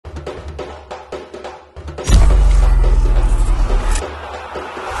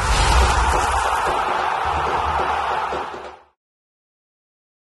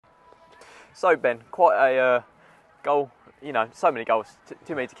So Ben, quite a goal, so many goals,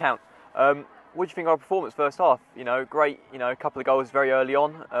 too many to count. What do you think of our performance first half? Great, a couple of goals very early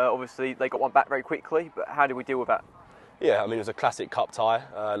on. Obviously they got one back very quickly, but how did we deal with that? Yeah, I mean, it was a classic cup tie,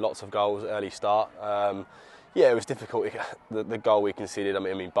 lots of goals, early start. Yeah, it was difficult. The goal we conceded, I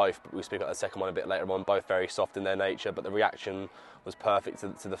mean, both, we'll speak about the second one a bit later on, both very soft in their nature, but the reaction was perfect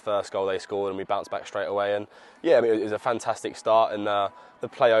to the first goal they scored, and we bounced back straight away. And yeah, I mean, it was a fantastic start, and the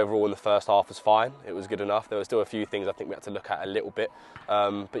play overall in the first half was fine. It was good enough. There were still a few things I think we had to look at a little bit.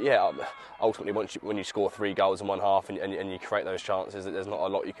 But yeah, ultimately, when you score 3 goals in one half and you create those chances, there's not a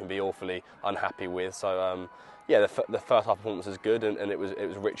lot you can be awfully unhappy with. So yeah, the first half performance was good, and it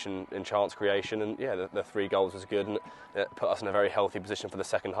was rich in chance creation, and yeah, the 3 goals was good, and it put us in a very healthy position for the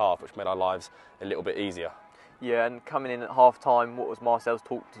second half, which made our lives a little bit easier. Yeah, and coming in at half time, what was Marcel's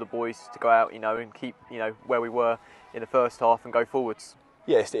talk to the boys to go out, and keep, where we were in the first half and go forwards?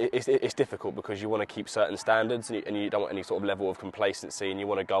 Yeah, it's difficult because you want to keep certain standards, and you don't want any sort of level of complacency, and you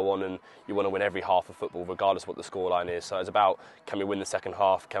want to go on and you want to win every half of football regardless of what the scoreline is. So it's about, can we win the second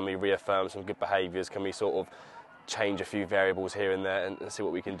half, can we reaffirm some good behaviours, can we sort of change a few variables here and there and see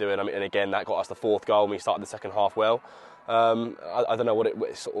what we can do. And again, that got us the 4th goal, and we started the second half well. I don't know what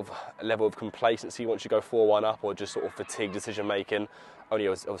it's sort of a level of complacency once you go 4-1 up, or just sort of fatigue decision making. Only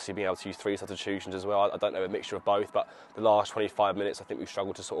obviously being able to use 3 substitutions as well. I don't know, a mixture of both, but the last 25 minutes I think we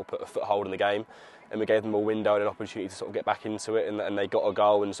struggled to sort of put a foothold in the game, and we gave them a window and an opportunity to sort of get back into it, and they got a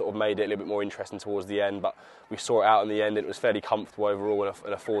goal and sort of made it a little bit more interesting towards the end. But we saw it out in the end, and it was fairly comfortable overall,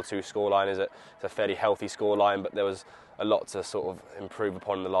 and a 4-2 scoreline is a fairly healthy scoreline, but there was a lot to sort of improve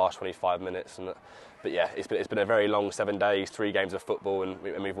upon in the last 25 minutes. But yeah, it's been a very long 7 days, 3 games of football, and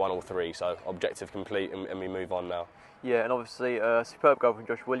we've won all 3, so objective complete, and we move on now. Yeah, and obviously a superb goal from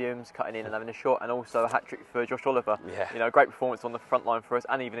Josh Williams, cutting in and having a shot, and also a hat-trick for Josh Oliver. Yeah. Great performance on the front line for us,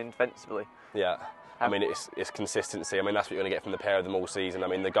 and even defensively. Yeah. I mean, it's consistency. I mean, that's what you're going to get from the pair of them all season. I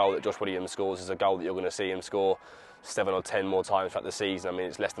mean, the goal that Josh Williams scores is a goal that you're going to see him score 7 or 10 more times throughout the season. I mean,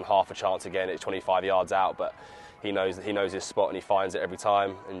 it's less than half a chance again. It's 25 yards out, but he knows his spot, and he finds it every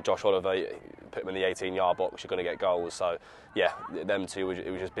time. And Josh Oliver, put him in the 18-yard box, you're going to get goals. So yeah, them two,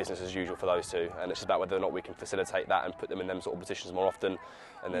 it was just business as usual for those two, and it's just about whether or not we can facilitate that and put them in them sort of positions more often,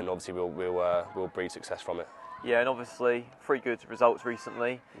 and then obviously we'll breed success from it. Yeah, and obviously 3 good results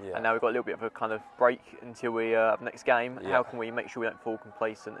recently, and now we've got a little bit of a kind of break until we have the next game. Yeah. How can we make sure we don't fall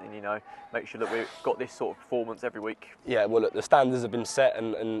complacent and make sure that we've got this sort of performance every week? Yeah, well, look, the standards have been set,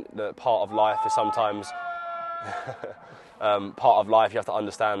 and the part of life is sometimes part of life. You have to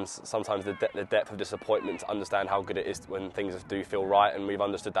understand sometimes the depth of disappointment to understand how good it is when things do feel right, and we've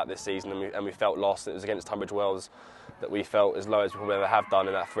understood that this season, and we felt lost. It was against Tunbridge Wells that we felt as low as we probably ever have done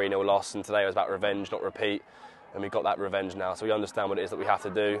in that 3-0 loss, and today it was about revenge, not repeat. And we've got that revenge now, so we understand what it is that we have to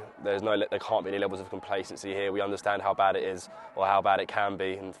do. There can't be any levels of complacency here. We understand how bad it is, or how bad it can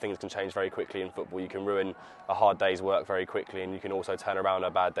be, and things can change very quickly in football. You can ruin a hard day's work very quickly, and you can also turn around a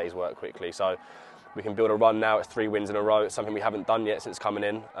bad day's work quickly. So we can build a run now. It's 3 wins in a row. It's something we haven't done yet since coming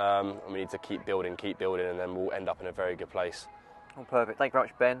in, and we need to keep building, and then we'll end up in a very good place. Oh, perfect. Thank you very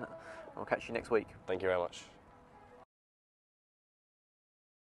much, Ben. I'll catch you next week. Thank you very much.